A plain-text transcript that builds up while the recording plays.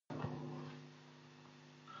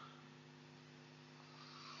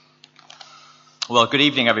Well, good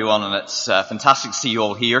evening, everyone, and it's fantastic to see you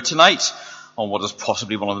all here tonight on what is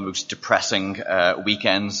possibly one of the most depressing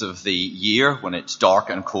weekends of the year, when it's dark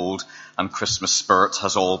and cold and Christmas spirit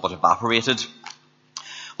has all but evaporated.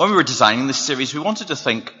 When we were designing this series, we wanted to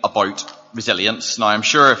think about resilience. Now, I'm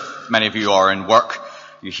sure if many of you are in work,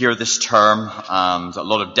 you hear this term and a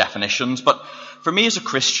lot of definitions, but for me as a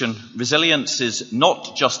Christian, resilience is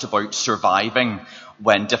not just about surviving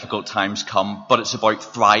when difficult times come, but it's about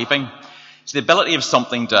thriving. It's the ability of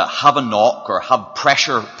something to have a knock or have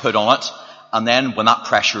pressure put on it, and then when that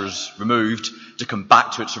pressure is removed, to come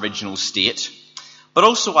back to its original state. But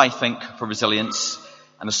also, I think, for resilience,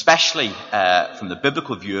 and especially from the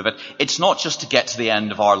biblical view of it, it's not just to get to the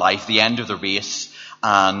end of our life, the end of the race,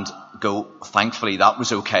 and go, thankfully that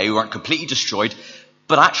was okay, we weren't completely destroyed,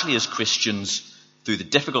 but actually as Christians, through the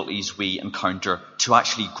difficulties we encounter, to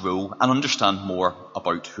actually grow and understand more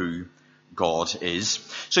about who God is.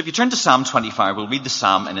 So if you turn to Psalm 25, we'll read the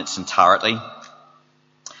psalm in its entirety.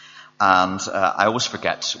 And I always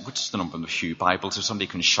forget, which is the number in the Hugh Bible, so somebody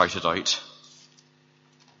can shout it out.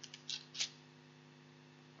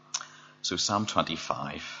 So Psalm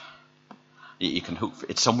 25. You can hope,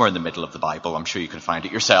 it's somewhere in the middle of the Bible. I'm sure you can find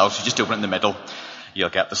it yourselves. You just open it in the middle, you'll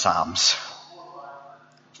get the Psalms.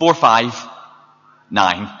 4, 5,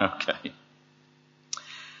 9. Okay.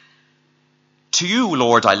 To you,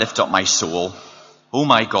 Lord, I lift up my soul. O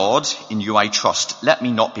my God, in you I trust. Let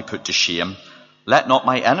me not be put to shame. Let not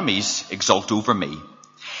my enemies exult over me.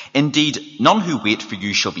 Indeed, none who wait for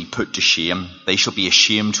you shall be put to shame. They shall be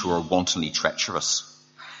ashamed who are wantonly treacherous.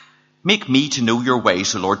 Make me to know your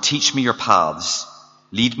ways, O Lord. Teach me your paths.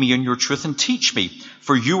 Lead me in your truth and teach me.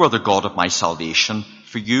 For you are the God of my salvation.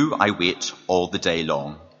 For you I wait all the day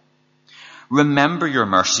long. Remember your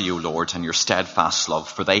mercy, O Lord, and your steadfast love,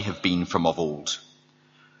 for they have been from of old.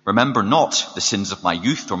 Remember not the sins of my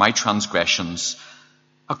youth or my transgressions.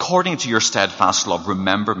 According to your steadfast love,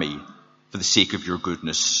 remember me for the sake of your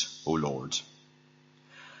goodness, O Lord.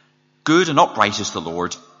 Good and upright is the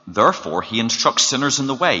Lord. Therefore, he instructs sinners in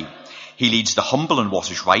the way. He leads the humble in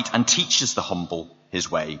what is right and teaches the humble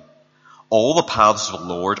his way. All the paths of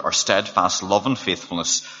the Lord are steadfast love and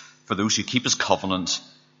faithfulness for those who keep his covenant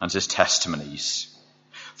and his testimonies.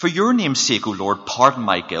 For your name's sake, O Lord, pardon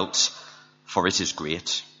my guilt, for it is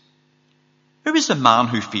great. Who is the man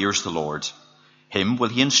who fears the Lord? Him will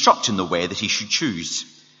he instruct in the way that he should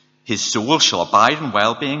choose. His soul shall abide in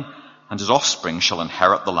well-being, and his offspring shall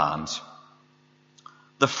inherit the land.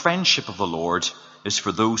 The friendship of the Lord is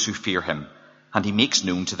for those who fear him, and he makes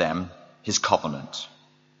known to them his covenant.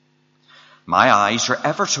 My eyes are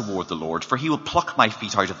ever toward the Lord, for he will pluck my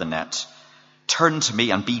feet out of the net. Turn to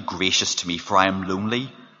me and be gracious to me, for I am lonely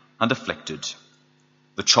and afflicted.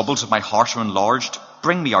 The troubles of my heart are enlarged.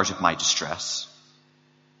 Bring me out of my distress.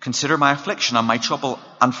 Consider my affliction and my trouble,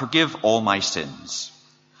 and forgive all my sins.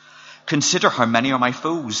 Consider how many are my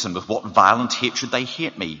foes, and with what violent hatred they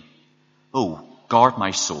hate me. Oh, guard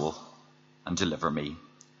my soul and deliver me.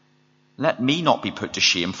 Let me not be put to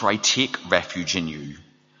shame, for I take refuge in you.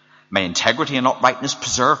 May integrity and uprightness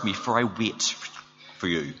preserve me, for I wait for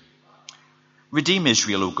you. Redeem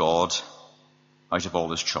Israel, O God, out of all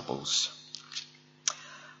his troubles.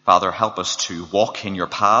 Father, help us to walk in your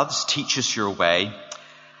paths. Teach us your way.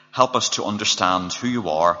 Help us to understand who you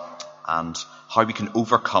are and how we can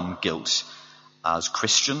overcome guilt as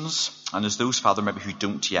Christians and as those, Father, maybe who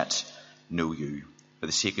don't yet know you. For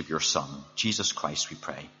the sake of your Son, Jesus Christ, we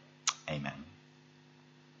pray. Amen.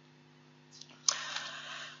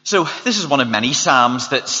 So this is one of many psalms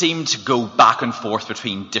that seem to go back and forth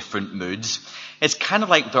between different moods. It's kind of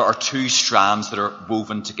like there are two strands that are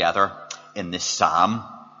woven together in this psalm.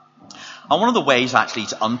 And one of the ways actually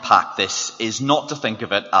to unpack this is not to think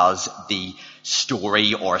of it as the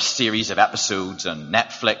story or a series of episodes on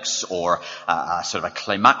Netflix or a sort of a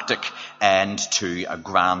climactic end to a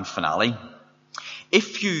grand finale.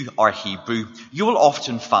 If you are Hebrew, you will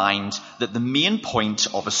often find that the main point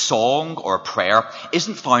of a song or a prayer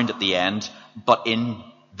isn't found at the end, but in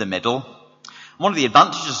the middle. One of the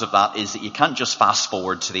advantages of that is that you can't just fast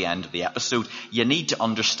forward to the end of the episode. You need to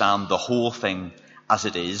understand the whole thing as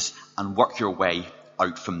it is and work your way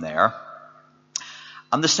out from there.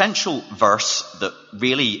 And the central verse that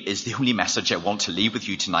really is the only message I want to leave with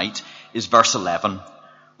you tonight is verse 11,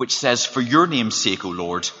 which says, "For your name's sake, O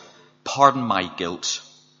Lord, pardon my guilt,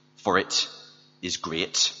 for it is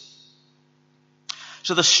great."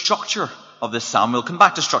 So the structure of this psalm, we'll come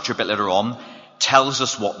back to structure a bit later on, tells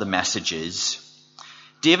us what the message is.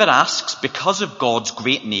 David asks, because of God's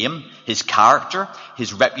great name, his character,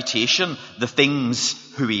 his reputation, the things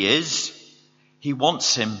who he is, he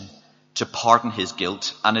wants him to pardon his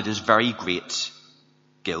guilt, and it is very great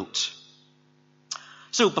guilt.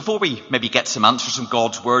 So before we maybe get some answers from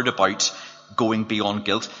God's word about going beyond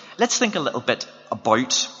guilt, let's think a little bit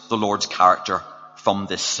about the Lord's character from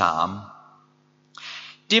this psalm.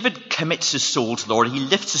 David commits his soul to the Lord. He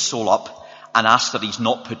lifts his soul up and asks that he's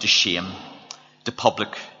not put to shame, to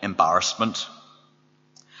public embarrassment.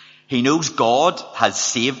 He knows God has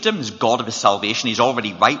saved him, is God of his salvation. He's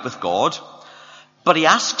already right with God. But he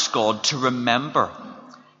asks God to remember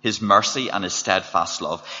his mercy and his steadfast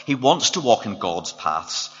love. He wants to walk in God's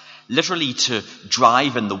paths, literally to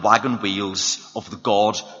drive in the wagon wheels of the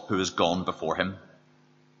God who has gone before him.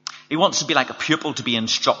 He wants to be like a pupil, to be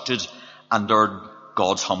instructed and learn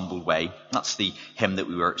God's humble way. That's the hymn that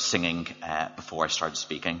we were singing before I started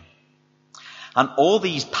speaking. And all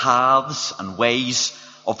these paths and ways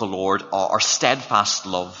of the Lord are steadfast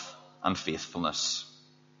love and faithfulness.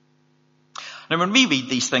 Now, when we read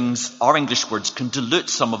these things, our English words can dilute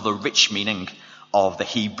some of the rich meaning of the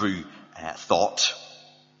Hebrew thought.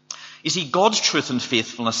 You see, God's truth and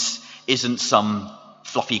faithfulness isn't some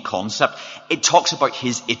fluffy concept. It talks about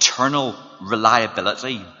his eternal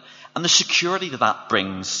reliability and the security that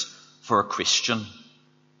brings for a Christian.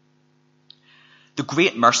 The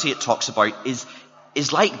great mercy it talks about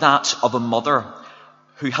is like that of a mother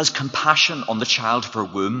who has compassion on the child of her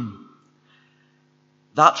womb.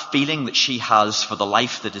 That feeling that she has for the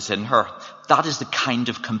life that is in her, that is the kind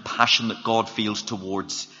of compassion that God feels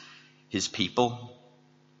towards his people.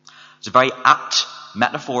 It's a very apt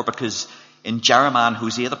metaphor because in Jeremiah and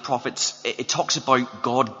Hosea, the prophets, it talks about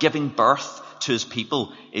God giving birth to his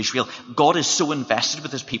people, Israel. God is so invested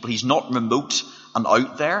with his people. He's not remote and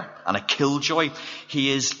out there and a killjoy.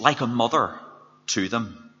 He is like a mother to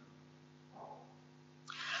them.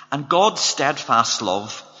 And God's steadfast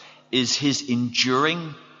love is his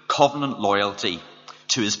enduring covenant loyalty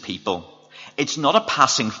to his people. It's not a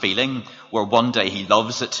passing feeling where one day he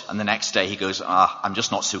loves it and the next day he goes, I'm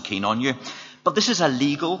just not so keen on you. But this is a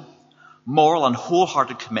legal, moral and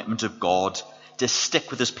wholehearted commitment of God to stick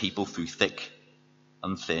with his people through thick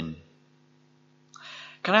and thin.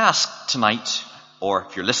 Can I ask tonight, or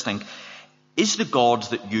if you're listening, is the God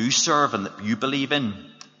that you serve and that you believe in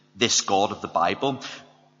this God of the Bible?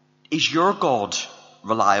 Is your God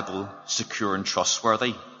reliable, secure and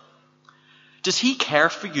trustworthy? Does he care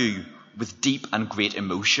for you with deep and great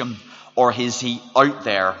emotion? Or is he out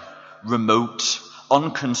there, remote,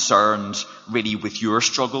 unconcerned really with your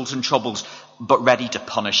struggles and troubles, but ready to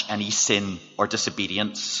punish any sin or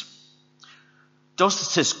disobedience?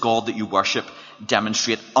 Does this God that you worship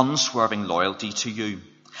demonstrate unswerving loyalty to you?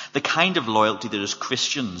 The kind of loyalty that as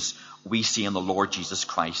Christians we see in the Lord Jesus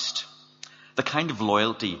Christ. The kind of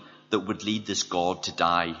loyalty that would lead this God to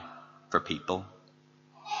die for people.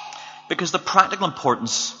 Because the practical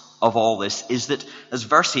importance of all this is that, as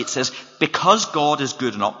verse 8 says, because God is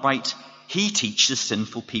good and upright, he teaches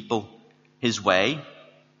sinful people his way.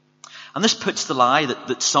 And this puts the lie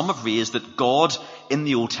that some have raised that God in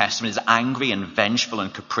the Old Testament is angry and vengeful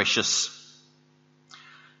and capricious.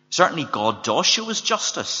 Certainly God does show his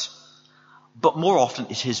justice, but more often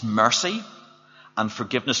it's his mercy and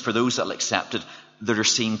forgiveness for those that will accept it that are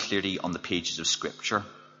seen clearly on the pages of Scripture.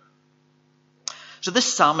 So this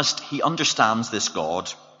psalmist, he understands this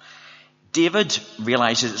God. David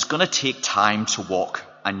realizes it's going to take time to walk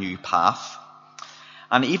a new path.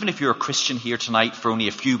 And even if you're a Christian here tonight for only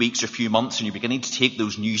a few weeks or a few months and you're beginning to take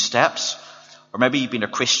those new steps, or maybe you've been a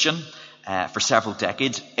Christian for several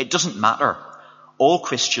decades, it doesn't matter. All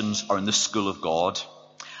Christians are in the school of God.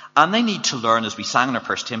 And they need to learn, as we sang in our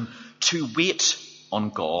first hymn, to wait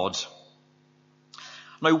on God.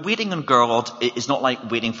 Now, waiting on God is not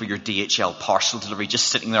like waiting for your DHL parcel delivery, just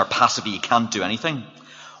sitting there passively, you can't do anything.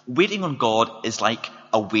 Waiting on God is like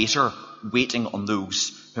a waiter waiting on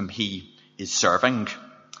those whom he is serving,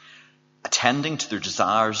 attending to their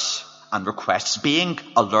desires and requests, being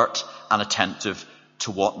alert and attentive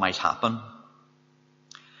to what might happen.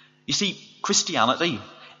 You see, Christianity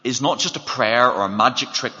is not just a prayer or a magic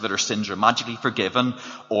trick that our sins are magically forgiven,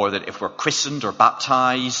 or that if we're christened or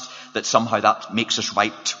baptized, that somehow that makes us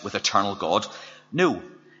right with eternal God. No,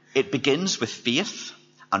 it begins with faith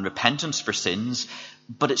and repentance for sins,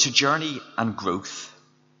 but it's a journey and growth.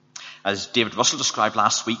 As David Russell described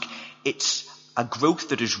last week, it's a growth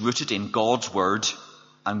that is rooted in God's word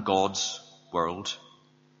and God's world.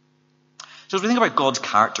 So as we think about God's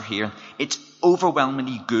character here, it's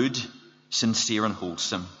overwhelmingly good, sincere and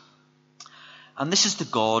wholesome. And this is the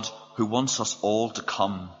God who wants us all to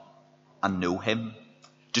come and know him,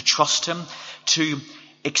 to trust him, to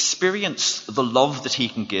experience the love that he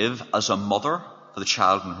can give as a mother for the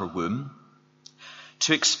child in her womb,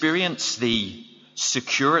 to experience the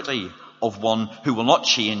security of one who will not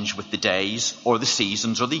change with the days or the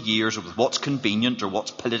seasons or the years or with what's convenient or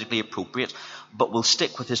what's politically appropriate, but will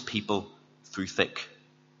stick with his people through thick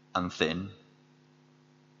and thin.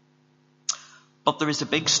 But there is a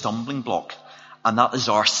big stumbling block, and that is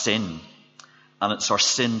our sin. And it's our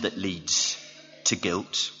sin that leads to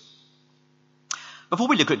guilt. Before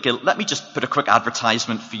we look at guilt, let me just put a quick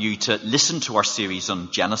advertisement for you to listen to our series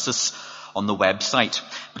on Genesis on the website,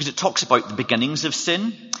 because it talks about the beginnings of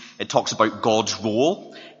sin. It talks about God's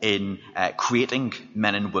role in creating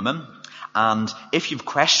men and women. And if you have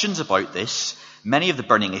questions about this, many of the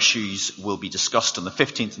burning issues will be discussed on the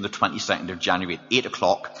 15th and the 22nd of January at 8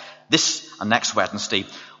 o'clock, this and next Wednesday,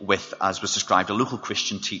 with, as was described, a local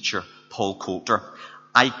Christian teacher, Paul Coulter.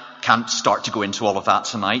 I can't start to go into all of that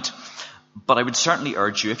tonight, but I would certainly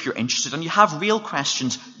urge you, if you're interested and you have real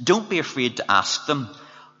questions, don't be afraid to ask them.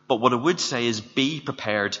 But what I would say is be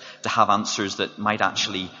prepared to have answers that might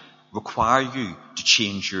actually require you to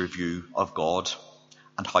change your view of God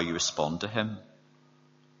and how you respond to him.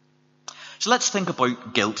 So let's think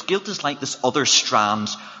about guilt. Guilt is like this other strand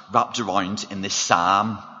wrapped around in this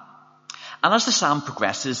psalm. And as the psalm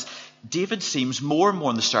progresses, David seems more and more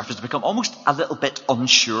on the surface to become almost a little bit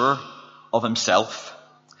unsure of himself.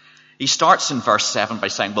 He starts in verse 7 by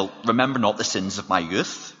saying, well, remember not the sins of my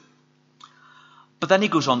youth. But then he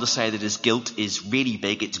goes on to say that his guilt is really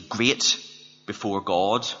big, it's great before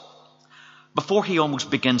God. Before he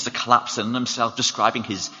almost begins to collapse in himself, describing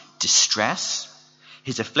his distress,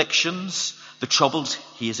 his afflictions, the troubles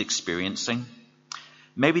he is experiencing.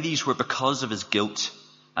 Maybe these were because of his guilt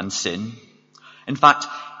and sin. In fact,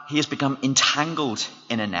 he has become entangled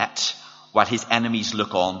in a net while his enemies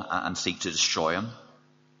look on and seek to destroy him.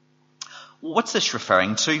 What's this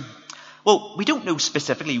referring to? Well, we don't know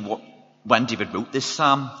specifically when David wrote this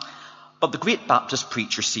psalm, but the great Baptist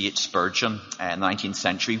preacher C.H. Spurgeon in the 19th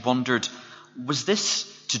century wondered, was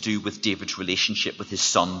this to do with David's relationship with his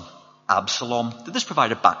son Absalom? Did this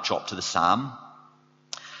provide a backdrop to the psalm?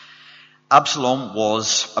 Absalom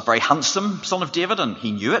was a very handsome son of David, and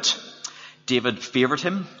he knew it. David favoured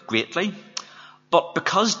him greatly, but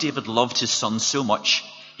because David loved his son so much,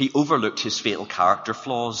 he overlooked his fatal character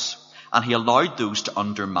flaws, and he allowed those to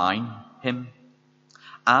undermine him.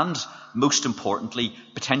 And, most importantly,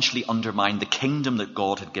 potentially undermine the kingdom that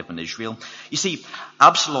God had given Israel. You see,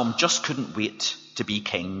 Absalom just couldn't wait to be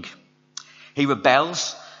king. He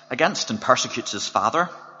rebels against and persecutes his father.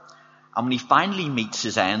 And when he finally meets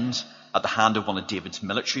his end at the hand of one of David's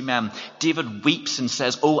military men, David weeps and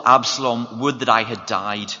says, "Oh, Absalom, would that I had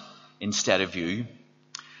died instead of you."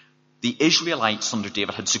 The Israelites under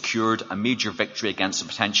David had secured a major victory against a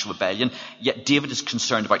potential rebellion, yet David is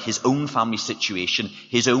concerned about his own family situation,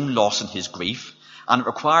 his own loss and his grief, and it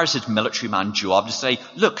requires his military man Joab to say,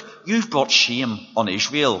 "Look, you've brought shame on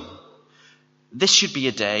Israel. This should be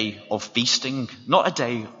a day of feasting, not a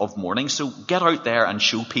day of mourning, so get out there and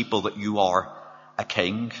show people that you are a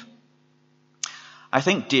king." I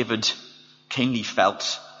think David keenly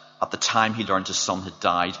felt at the time he learned his son had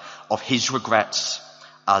died of his regrets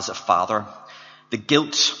as a father, the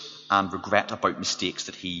guilt and regret about mistakes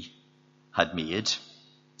that he had made.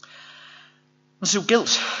 And so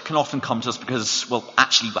guilt can often come to us because, well,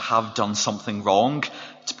 actually we have done something wrong.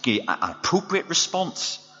 It's an appropriate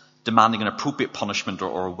response, demanding an appropriate punishment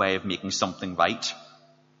or a way of making something right.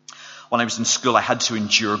 When I was in school, I had to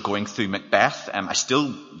endure going through Macbeth. I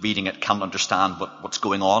still, reading it, can't understand what's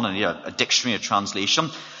going on. I need a dictionary, a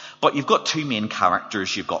translation. But you've got two main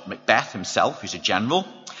characters. You've got Macbeth himself, who's a general,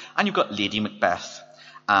 and you've got Lady Macbeth.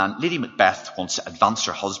 And Lady Macbeth wants to advance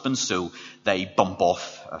her husband, so they bump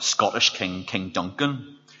off a Scottish king, King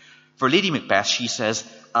Duncan. For Lady Macbeth, she says,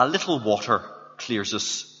 "A little water clears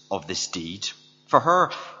us of this deed." For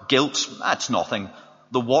her, guilt, that's nothing.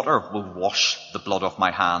 The water will wash the blood off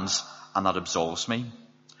my hands, and that absolves me.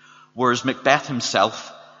 Whereas Macbeth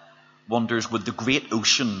himself wonders, would the great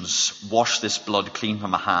oceans wash this blood clean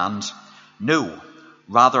from my hand? No,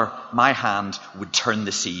 rather my hand would turn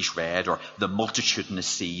the seas red, or the multitudinous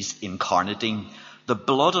seas incarnadine. The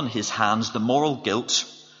blood on his hands, the moral guilt,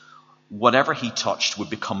 whatever he touched would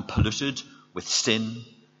become polluted with sin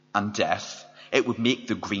and death. It would make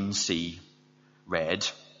the green sea red.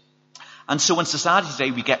 And so in society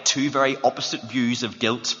today we get two very opposite views of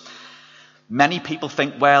guilt. Many people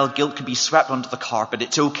think, well, guilt can be swept under the carpet.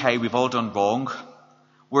 It's okay, we've all done wrong.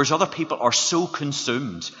 Whereas other people are so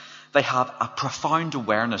consumed, they have a profound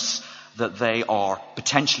awareness that they are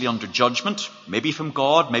potentially under judgment, maybe from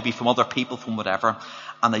God, maybe from other people, from whatever,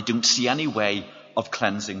 and they don't see any way of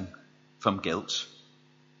cleansing from guilt.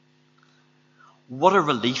 What a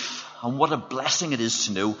relief And what a blessing it is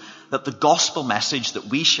to know that the gospel message that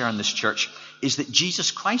we share in this church is that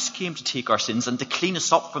Jesus Christ came to take our sins and to clean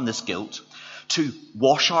us up from this guilt, to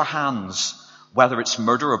wash our hands, whether it's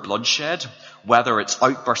murder or bloodshed, whether it's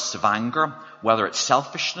outbursts of anger, whether it's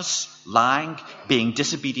selfishness, lying, being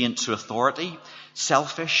disobedient to authority,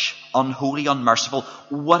 selfish, unholy, unmerciful,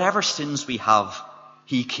 whatever sins we have,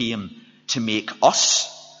 he came to make us,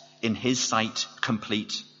 in his sight,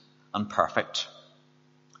 complete and perfect.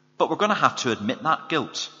 But we're going to have to admit that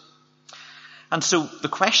guilt. And so the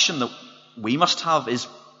question that we must have is,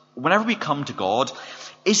 whenever we come to God,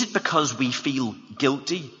 is it because we feel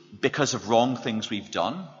guilty because of wrong things we've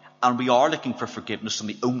done, and we are looking for forgiveness from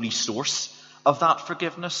the only source of that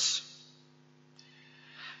forgiveness?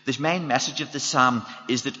 The main message of this psalm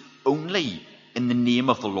is that only in the name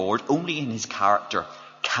of the Lord, only in his character,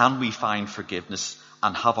 can we find forgiveness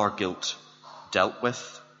and have our guilt dealt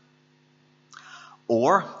with.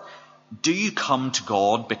 Or do you come to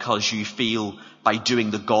God because you feel by doing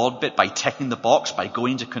the God bit, by ticking the box, by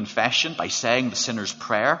going to confession, by saying the sinner's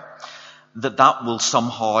prayer, that will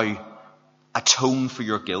somehow atone for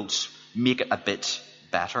your guilt, make it a bit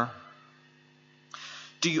better?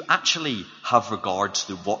 Do you actually have regard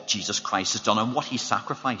to what Jesus Christ has done and what he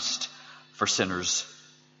sacrificed for sinners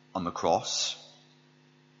on the cross?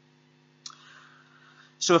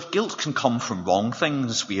 So if guilt can come from wrong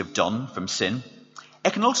things we have done, from sin,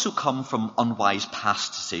 it can also come from unwise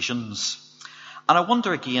past decisions. And I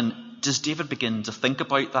wonder again, does David begin to think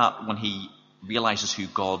about that when he realizes who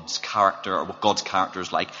God's character, or what God's character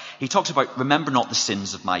is like? He talks about, remember not the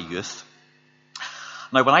sins of my youth.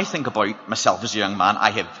 Now, when I think about myself as a young man,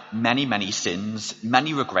 I have many, many sins,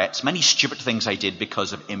 many regrets, many stupid things I did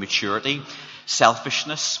because of immaturity,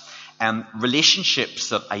 selfishness, and relationships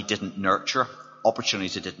that I didn't nurture,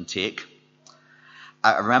 opportunities I didn't take.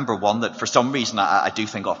 I remember one that for some reason I do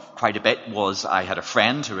think of quite a bit was I had a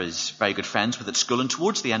friend who was very good friends with at school, and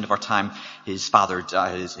towards the end of our time, his father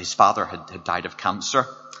had died of cancer.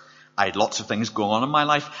 I had lots of things going on in my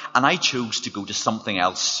life, and I chose to go to something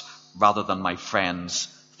else rather than my friend's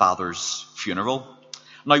father's funeral.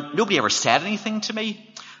 Now, nobody ever said anything to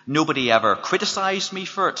me. Nobody ever criticized me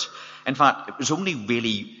for it. In fact, it was only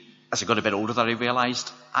really as I got a bit older that I realized,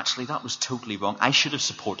 actually, that was totally wrong. I should have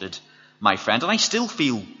supported my friend, and I still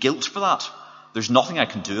feel guilt for that. There's nothing I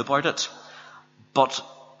can do about it. But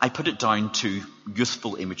I put it down to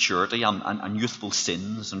youthful immaturity and youthful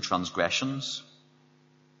sins and transgressions.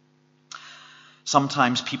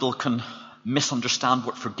 Sometimes people can misunderstand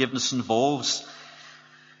what forgiveness involves.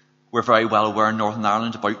 We're very well aware in Northern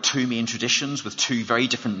Ireland about two main traditions with two very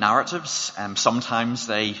different narratives. Sometimes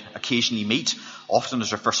they occasionally meet. Often,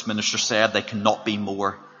 as our First Minister said, they cannot be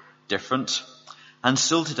more different. And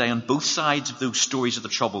still today, on both sides of those stories of the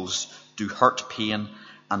Troubles, do hurt, pain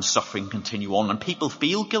and suffering continue on. And people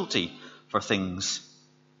feel guilty for things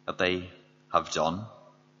that they have done.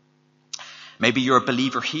 Maybe you're a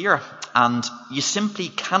believer here and you simply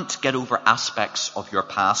can't get over aspects of your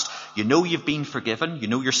past. You know you've been forgiven, you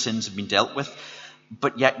know your sins have been dealt with,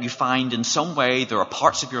 but yet you find in some way there are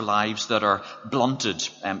parts of your lives that are blunted,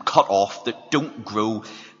 cut off, that don't grow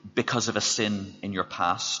because of a sin in your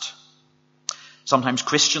past. Sometimes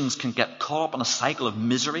Christians can get caught up in a cycle of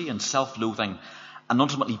misery and self-loathing and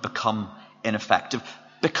ultimately become ineffective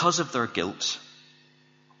because of their guilt.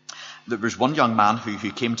 There was one young man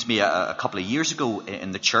who came to me a couple of years ago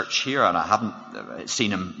in the church here, and I haven't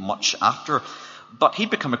seen him much after, but he'd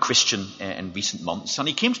become a Christian in recent months, and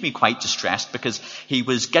he came to me quite distressed because he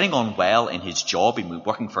was getting on well in his job. He'd been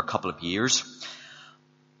working for a couple of years,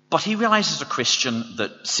 but he realized as a Christian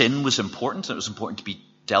that sin was important, and it was important to be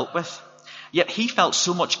dealt with. Yet he felt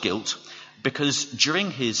so much guilt because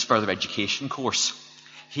during his further education course,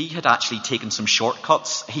 he had actually taken some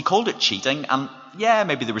shortcuts. He called it cheating, and yeah,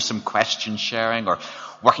 maybe there was some question sharing or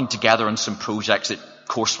working together on some projects that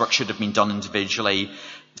coursework should have been done individually,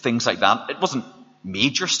 things like that. It wasn't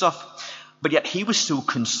major stuff, but yet he was so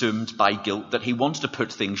consumed by guilt that he wanted to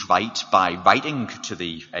put things right by writing to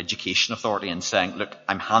the education authority and saying, look,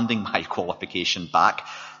 I'm handing my qualification back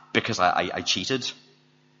because I cheated.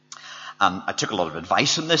 And I took a lot of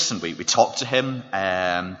advice on this, and we talked to him,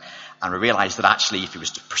 and we realized that actually if he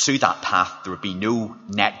was to pursue that path, there would be no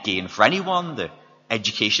net gain for anyone. The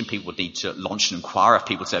education people would need to launch an inquiry. If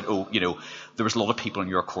people said, oh, there was a lot of people in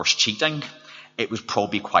your course cheating, it was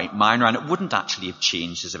probably quite minor, and it wouldn't actually have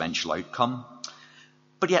changed his eventual outcome.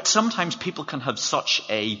 But yet sometimes people can have such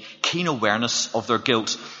a keen awareness of their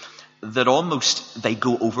guilt that almost they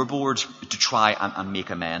go overboard to try and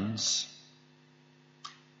make amends.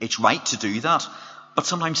 It's right to do that, but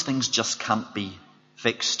sometimes things just can't be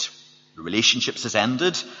fixed. The relationships has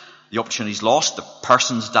ended, The opportunity's lost, the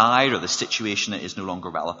person's died, or the situation is no longer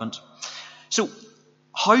relevant. So,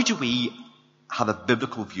 how do we have a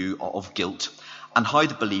biblical view of guilt, and how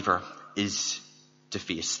the believer is to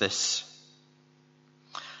face this?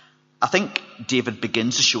 I think David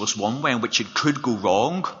begins to show us one way in which it could go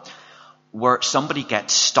wrong, where somebody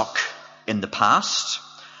gets stuck in the past,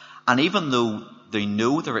 and even though they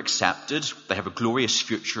know they're accepted, they have a glorious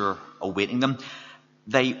future awaiting them,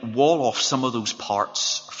 they wall off some of those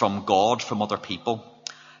parts from God, from other people,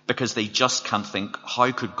 because they just can't think,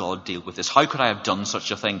 how could God deal with this? How could I have done such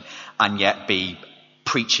a thing and yet be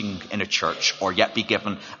preaching in a church, or yet be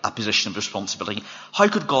given a position of responsibility? How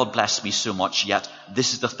could God bless me so much, yet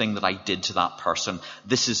this is the thing that I did to that person?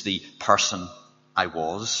 This is the person I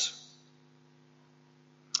was.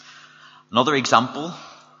 Another example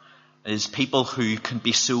is people who can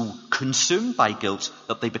be so consumed by guilt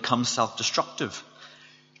that they become self-destructive.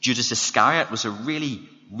 Judas Iscariot was a really,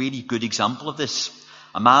 really good example of this.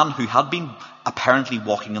 A man who had been apparently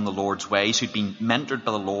walking in the Lord's ways, who'd been mentored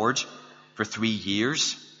by the Lord for 3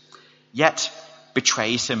 years, yet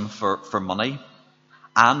betrays him for money.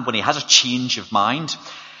 And when he has a change of mind,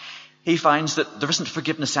 he finds that there isn't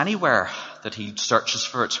forgiveness anywhere, that he searches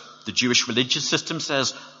for it. The Jewish religious system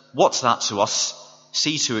says, what's that to us?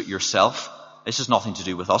 See to it yourself. This has nothing to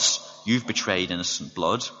do with us. You've betrayed innocent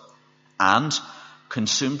blood. And,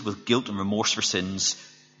 consumed with guilt and remorse for sins,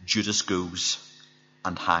 Judas goes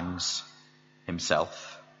and hangs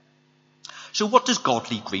himself. So what does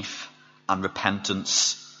godly grief and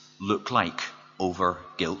repentance look like over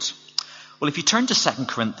guilt? Well, if you turn to 2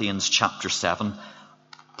 Corinthians chapter 7,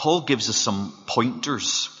 Paul gives us some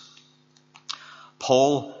pointers.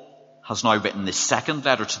 Paul has now written this second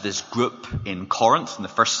letter to this group in Corinth in the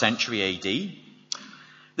 1st century AD.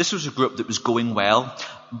 This was a group that was going well,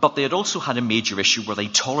 but they had also had a major issue where they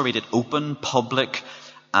tolerated open, public,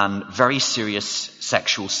 and very serious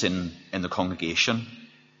sexual sin in the congregation.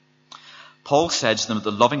 Paul said to them that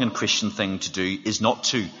the loving and Christian thing to do is not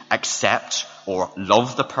to accept or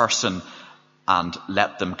love the person and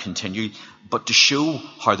let them continue, but to show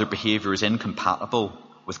how their behaviour is incompatible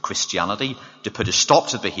with Christianity, to put a stop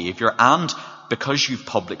to the behaviour, and because you've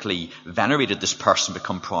publicly venerated this person,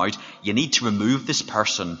 become proud, you need to remove this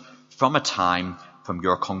person from a time from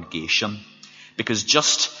your congregation. Because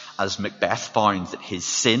just as Macbeth found that his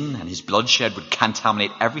sin and his bloodshed would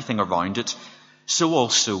contaminate everything around it, so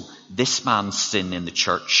also this man's sin in the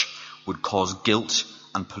church would cause guilt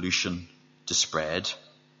and pollution to spread.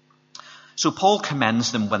 So Paul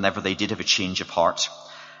commends them whenever they did have a change of heart.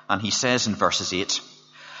 And he says in verses 8,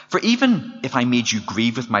 "For even if I made you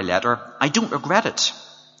grieve with my letter, I don't regret it,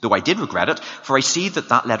 though I did regret it, for I see that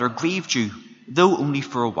that letter grieved you, though only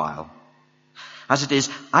for a while. As it is,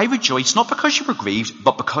 I rejoice not because you were grieved,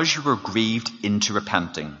 but because you were grieved into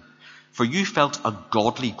repenting. For you felt a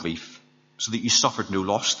godly grief, so that you suffered no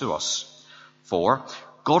loss through us. For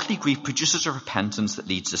godly grief produces a repentance that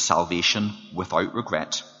leads to salvation without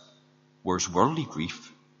regret, whereas worldly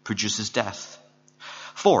grief produces death.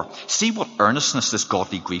 For see what earnestness this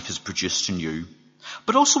godly grief has produced in you,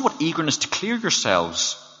 but also what eagerness to clear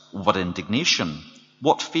yourselves, what indignation,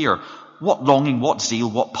 what fear, what longing, what zeal,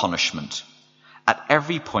 what punishment. At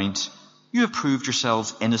every point you have proved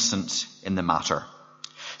yourselves innocent in the matter.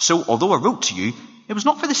 So although I wrote to you, it was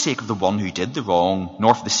not for the sake of the one who did the wrong,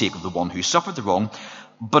 nor for the sake of the one who suffered the wrong,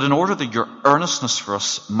 but in order that your earnestness for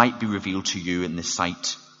us might be revealed to you in the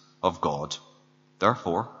sight of God.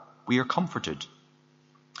 Therefore, we are comforted."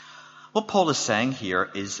 What Paul is saying here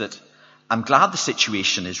is that I'm glad the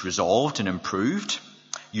situation is resolved and improved.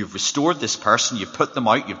 You've restored this person, you've put them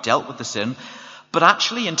out, you've dealt with the sin. But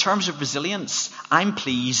actually, in terms of resilience, I'm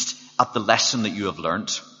pleased at the lesson that you have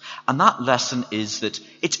learnt. And that lesson is that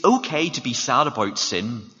it's okay to be sad about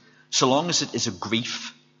sin, so long as it is a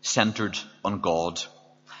grief centred on God.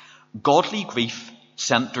 Godly grief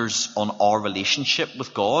centres on our relationship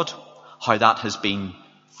with God, how that has been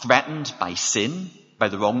threatened by sin, by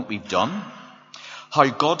the wrong that we've done, how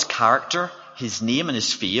God's character, his name and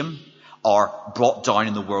his fame are brought down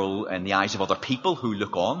in the world in the eyes of other people who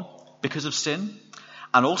look on because of sin,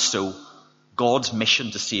 and also God's mission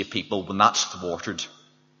to save people when that's thwarted.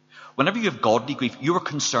 Whenever you have godly grief, you are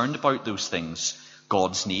concerned about those things: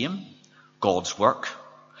 God's name, God's work,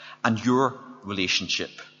 and your relationship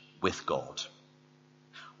with God.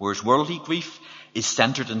 Whereas worldly grief is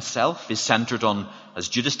centred in self, is centred on, as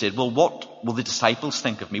Judas did, well, what will the disciples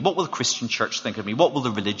think of me? What will the Christian church think of me? What will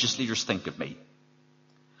the religious leaders think of me?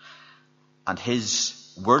 And his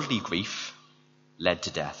worldly grief led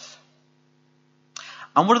to death.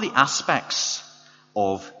 And what are the aspects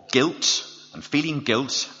of guilt and feeling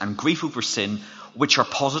guilt and grief over sin? which are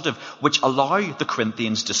positive, which allow the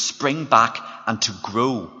Corinthians to spring back and to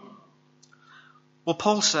grow. Well,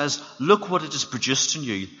 Paul says, look what it has produced in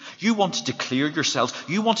you. You wanted to clear yourselves.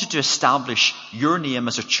 You wanted to establish your name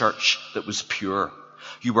as a church that was pure.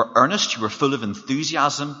 You were earnest. You were full of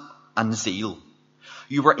enthusiasm and zeal.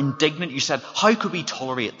 You were indignant. You said, how could we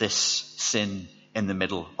tolerate this sin in the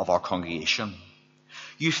middle of our congregation?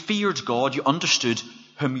 You feared God. You understood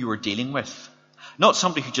whom you were dealing with. Not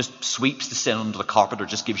somebody who just sweeps the sin under the carpet or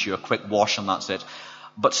just gives you a quick wash and that's it.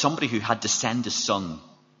 But somebody who had to send his son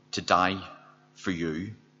to die for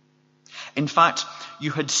you. In fact,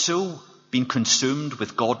 you had so been consumed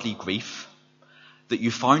with godly grief that you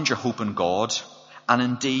found your hope in God, and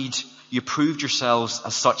indeed you proved yourselves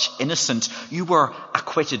as such innocent. You were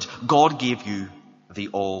acquitted. God gave you the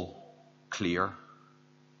all clear.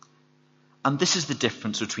 And this is the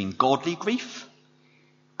difference between godly grief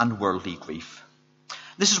and worldly grief.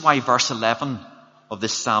 This is why verse 11 of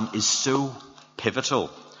this psalm is so pivotal,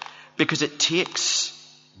 because it takes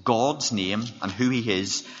God's name and who he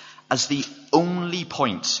is as the only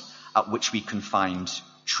point at which we can find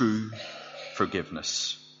true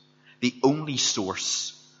forgiveness. The only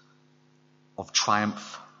source of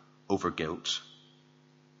triumph over guilt.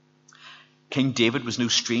 King David was no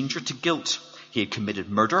stranger to guilt. He had committed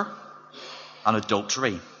murder and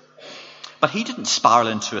adultery. But he didn't spiral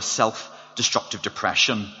into a self-destructive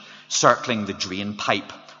depression, circling the drain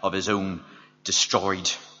pipe of his own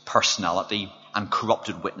destroyed personality and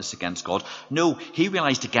corrupted witness against God. No, he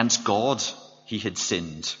realized against God he had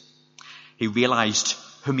sinned. He realized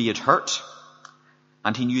whom he had hurt,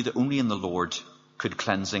 and he knew that only in the Lord could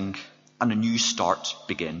cleansing and a new start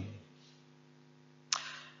begin.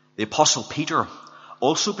 The Apostle Peter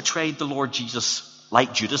also betrayed the Lord Jesus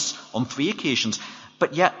like Judas on 3 occasions,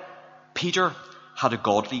 but yet Peter had a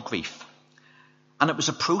godly grief. And it was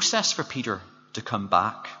a process for Peter to come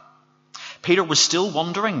back. Peter was still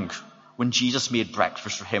wondering when Jesus made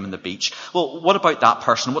breakfast for him on the beach. Well, what about that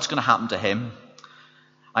person? What's going to happen to him?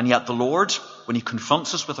 And yet the Lord, when he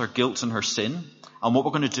confronts us with our guilt and our sin and what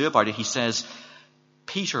we're going to do about it, he says,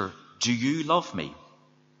 Peter, do you love me?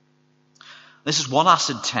 This is one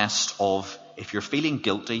acid test of if you're feeling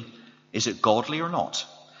guilty, is it godly or not?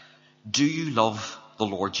 Do you love the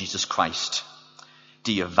Lord Jesus Christ?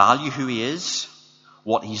 Do you value who he is,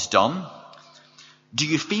 what he's done? Do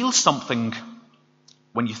you feel something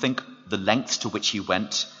when you think the lengths to which he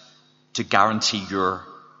went to guarantee your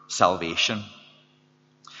salvation?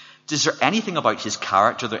 Is there anything about his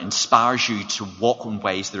character that inspires you to walk in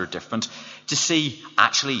ways that are different? To see,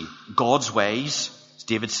 actually, God's ways, as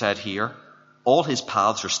David said here, all his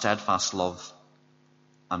paths are steadfast love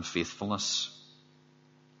and faithfulness.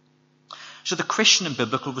 So the Christian and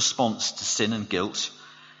biblical response to sin and guilt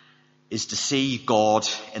is to see God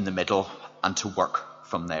in the middle and to work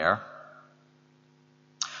from there.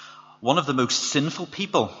 One of the most sinful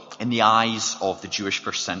people in the eyes of the Jewish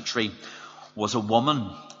first century was a woman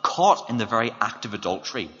caught in the very act of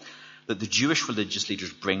adultery that the Jewish religious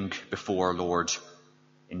leaders bring before our Lord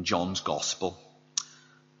in John's Gospel.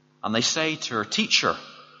 And they say to her, teacher,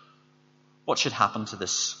 what should happen to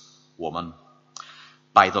this woman?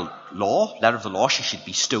 By the law, letter of the law, she should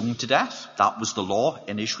be stoned to death. That was the law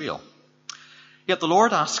in Israel. Yet the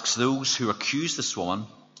Lord asks those who accuse this woman,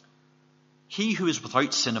 he who is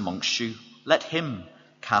without sin amongst you, let him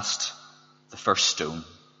cast the first stone.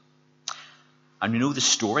 And you know the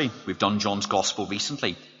story. We've done John's Gospel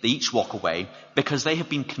recently. They each walk away because they have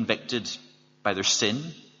been convicted by their sin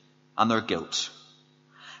and their guilt.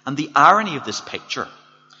 And the irony of this picture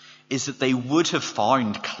is that they would have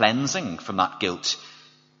found cleansing from that guilt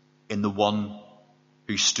in the one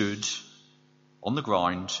who stood on the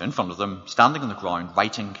ground in front of them, standing on the ground,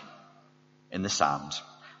 writing in the sand.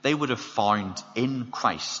 They would have found in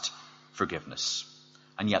Christ forgiveness.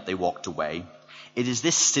 And yet they walked away. It is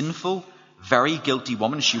this sinful, very guilty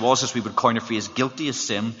woman, she was, as we would coin her phrase, guilty as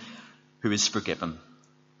sin, who is forgiven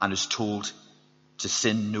and is told to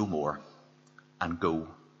sin no more and go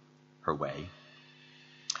her way.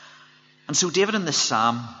 And so David in this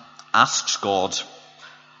psalm asks God,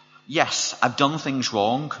 yes, I've done things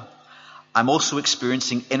wrong. I'm also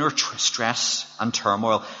experiencing inner stress and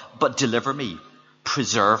turmoil, but deliver me,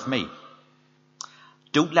 preserve me.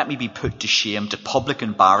 Don't let me be put to shame, to public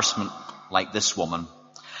embarrassment like this woman,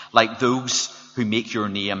 like those who make your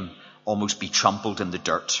name almost be trampled in the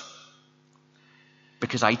dirt.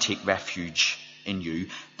 Because I take refuge in you.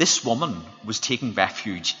 This woman was taking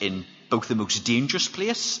refuge in both the most dangerous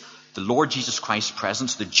place, the Lord Jesus Christ's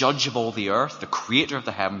presence, the judge of all the earth, the creator of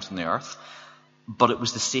the heavens and the earth, but it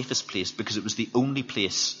was the safest place because it was the only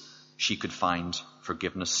place she could find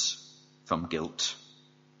forgiveness from guilt.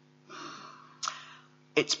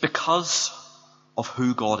 It's because of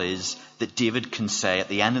who God is that David can say at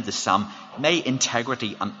the end of the psalm, "May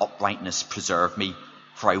integrity and uprightness preserve me,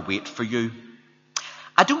 for I wait for you."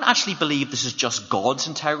 I don't actually believe this is just God's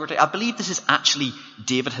integrity. I believe this is actually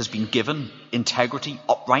David has been given integrity,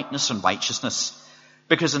 uprightness, and righteousness.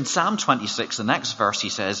 Because in Psalm 26, the next verse, he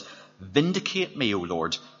says, "Vindicate me, O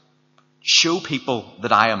Lord. Show people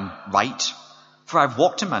that I am right. For I've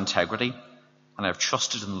walked in my integrity, and I've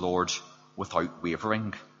trusted in the Lord without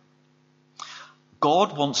wavering."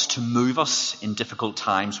 God wants to move us in difficult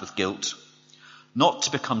times with guilt, not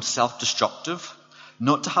to become self-destructive,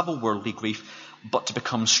 not to have a worldly grief, but to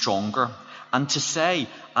become stronger and to say,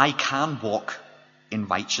 I can walk in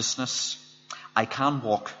righteousness. I can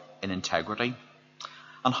walk in integrity.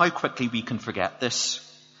 And how quickly we can forget this.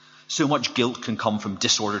 So much guilt can come from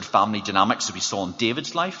disordered family dynamics as we saw in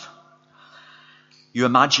David's life. You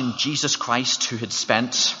imagine Jesus Christ, who had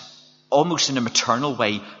spent almost in a maternal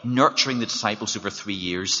way nurturing the disciples over 3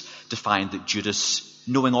 years, to find that Judas,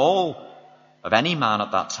 knowing all of any man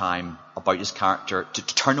at that time about his character, to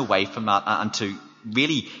turn away from that and to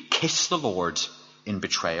really kiss the Lord in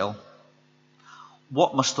betrayal.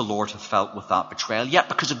 What must the Lord have felt with that betrayal? Yet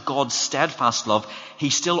because of God's steadfast love, he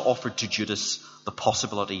still offered to Judas the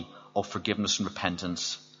possibility of forgiveness and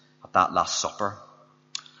repentance at that Last Supper.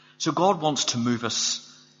 So God wants to move us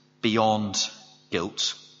beyond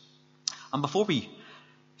guilt. And before we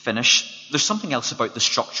finish, there's something else about the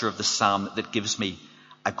structure of the psalm that gives me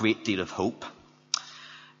a great deal of hope.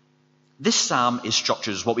 This psalm is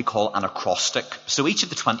structured as what we call an acrostic. So each of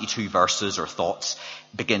the 22 verses or thoughts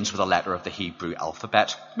begins with a letter of the Hebrew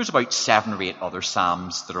alphabet. There's about 7 or 8 other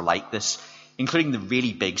psalms that are like this, including the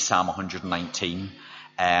really big Psalm 119,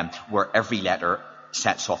 where every letter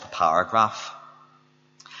sets off a paragraph.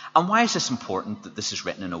 And why is this important that this is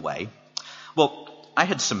written in a way? Well, I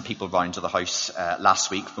had some people round to the house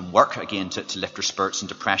last week from work, again, to lift their spirits and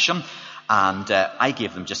depression. And I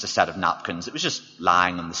gave them just a set of napkins. It was just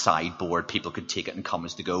lying on the sideboard. People could take it and come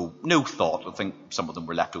as they go. No thought. I think some of them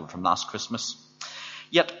were left over from last Christmas.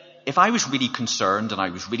 Yet, if I was really concerned and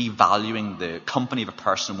I was really valuing the company of a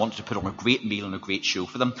person and wanted to put on a great meal and a great show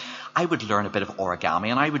for them, I would learn a bit of origami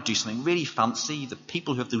and I would do something really fancy. The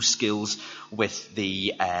people who have those skills with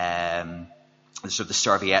the sort of the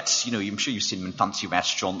serviettes, you know, I'm sure you've seen them in fancy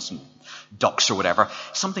restaurants and ducks or whatever,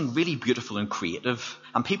 something really beautiful and creative.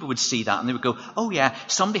 And people would see that and they would go, oh yeah,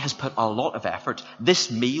 somebody has put a lot of effort. This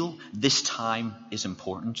meal, this time is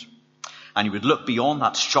important. And you would look beyond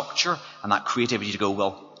that structure and that creativity to go,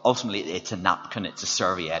 well, ultimately it's a napkin, it's a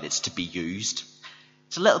serviette, it's to be used.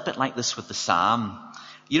 It's a little bit like this with the psalm.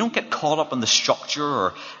 You don't get caught up in the structure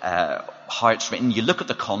or how it's written. You look at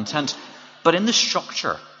the content, but in the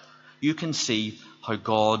structure, you can see how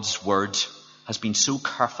God's word has been so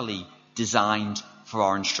carefully designed for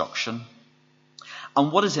our instruction.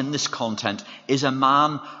 And what is in this content is a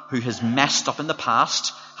man who has messed up in the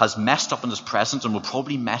past, has messed up in his present, and will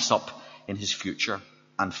probably mess up in his future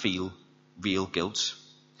and feel real guilt.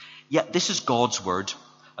 Yet this is God's word,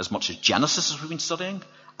 as much as Genesis as we've been studying,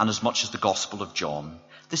 and as much as the Gospel of John.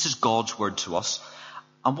 This is God's word to us.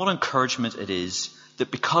 And what encouragement it is that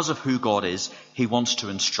because of who God is, he wants to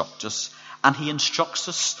instruct us. And he instructs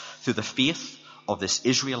us through the faith of this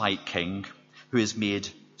Israelite king who has made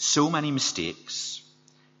so many mistakes.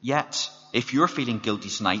 Yet, if you're feeling guilty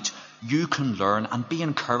tonight, you can learn and be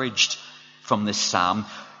encouraged from this psalm.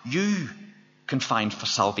 You can find for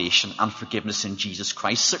salvation and forgiveness in Jesus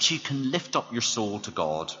Christ, such you can lift up your soul to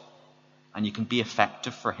God and you can be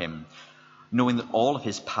effective for him, knowing that all of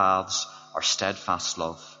his paths are steadfast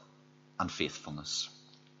love and faithfulness.